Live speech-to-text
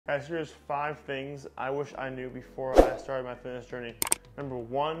Guys, here's 5 things I wish I knew before I started my fitness journey. Number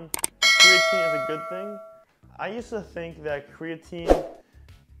 1, creatine is a good thing. I used to think that creatine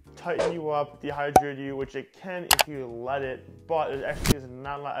tightened you up, dehydrated you, which it can if you let it, but there actually is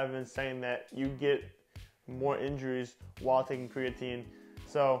not a lot of evidence saying that you get more injuries while taking creatine.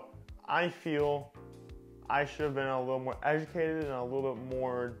 So I feel I should have been a little more educated and a little bit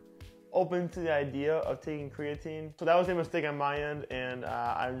more open to the idea of taking creatine. So that was a mistake on my end, and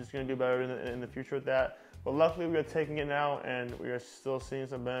I'm just going to do better in the future with that. But luckily we are taking it now, and we are still seeing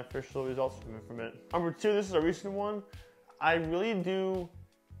some beneficial results from it. Number 2, this is a recent one. I really do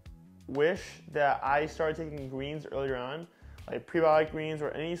wish that I started taking greens earlier on, like prebiotic greens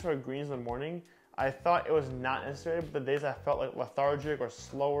or any sort of greens in the morning. I thought it was not necessary, but the days I felt like lethargic or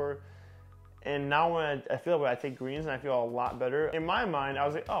slower, and now when I feel like when I take greens and I feel a lot better. In my mind, I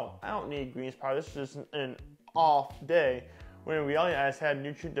was like, oh, I don't need greens, probably this is just an off day. When in reality, I just had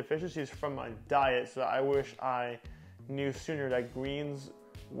nutrient deficiencies from my diet, so I wish I knew sooner that greens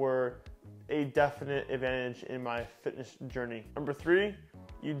were a definite advantage in my fitness journey. Number 3,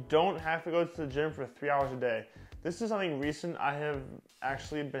 you don't have to go to the gym for 3 hours a day. This is something recent I have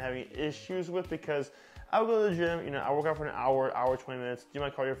actually been having issues with, because I would go to the gym, I work out for an hour, 20 minutes, do my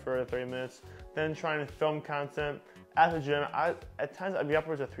cardio for 30 minutes, then try and film content at the gym. At times I'd be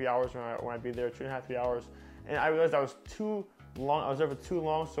upwards of 3 hours when I'd be there, 2.5, 3 hours. And I realized I was too long, I was there for too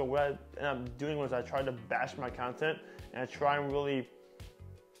long, so what I ended up doing was I tried to bash my content and I try and really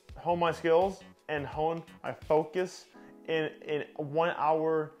hone my skills and hone my focus in a 1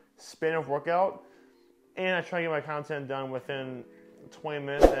 hour span of workout. And I try to get my content done within 20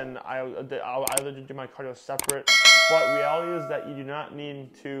 minutes, and I'll either do my cardio separate. But reality is that you do not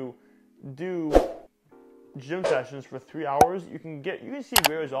need to do gym sessions for 3 hours. You can see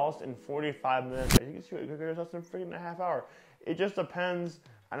great results in 45 minutes. You can see great results in freaking a half hour. It just depends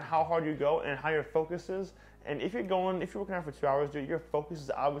on how hard you go and how your focus is. And if you're working out for 2 hours, dude, your focus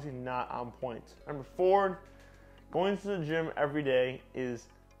is obviously not on point. Number 4, going to the gym every day is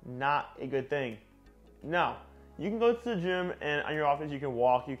not a good thing. Now, you can go to the gym and on your off days you can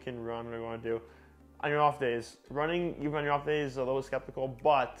walk, you can run, whatever you want to do. On your off days, running even on your off days is a little skeptical,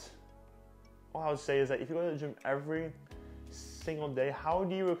 but all I would say is that if you go to the gym every single day, how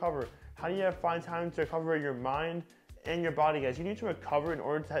do you recover? How do you find time to recover your mind and your body, guys? You need to recover in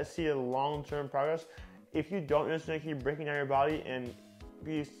order to see a long-term progress. If you don't, you're just going to keep breaking down your body and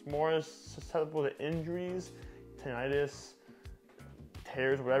be more susceptible to injuries, tinnitus,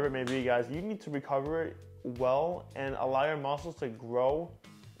 tears, whatever it may be, guys. You need to recover well and allow your muscles to grow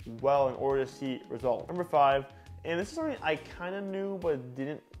well in order to see results. Number 5, and this is something I kind of knew but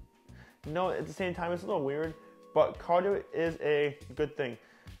didn't know at the same time. It's a little weird, but cardio is a good thing.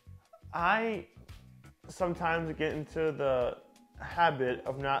 I sometimes get into the habit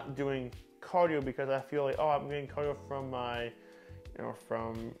of not doing cardio because I feel like, oh, I'm getting cardio from my,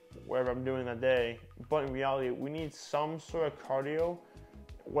 from whatever I'm doing that day. But in reality, we need some sort of cardio,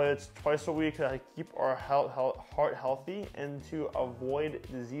 whether it's twice a week, to keep our heart healthy and to avoid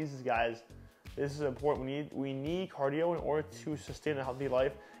diseases, guys. This is important. We need cardio in order to sustain a healthy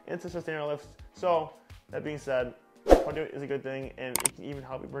life and to sustain our lives. So that being said, cardio is a good thing, and it can even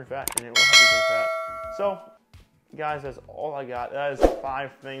help you burn fat, and it will help you burn fat. So guys, that's all I got. That is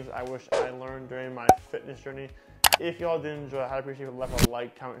 5 things I wish I learned during my fitness journey. If y'all did enjoy, I'd appreciate if you left a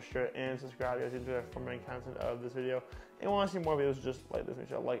like, comment, share, and subscribe if you enjoy the formatting content of this video. And want to see more videos just like this, make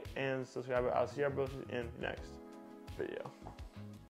sure to like and subscribe. I'll see you in the next video.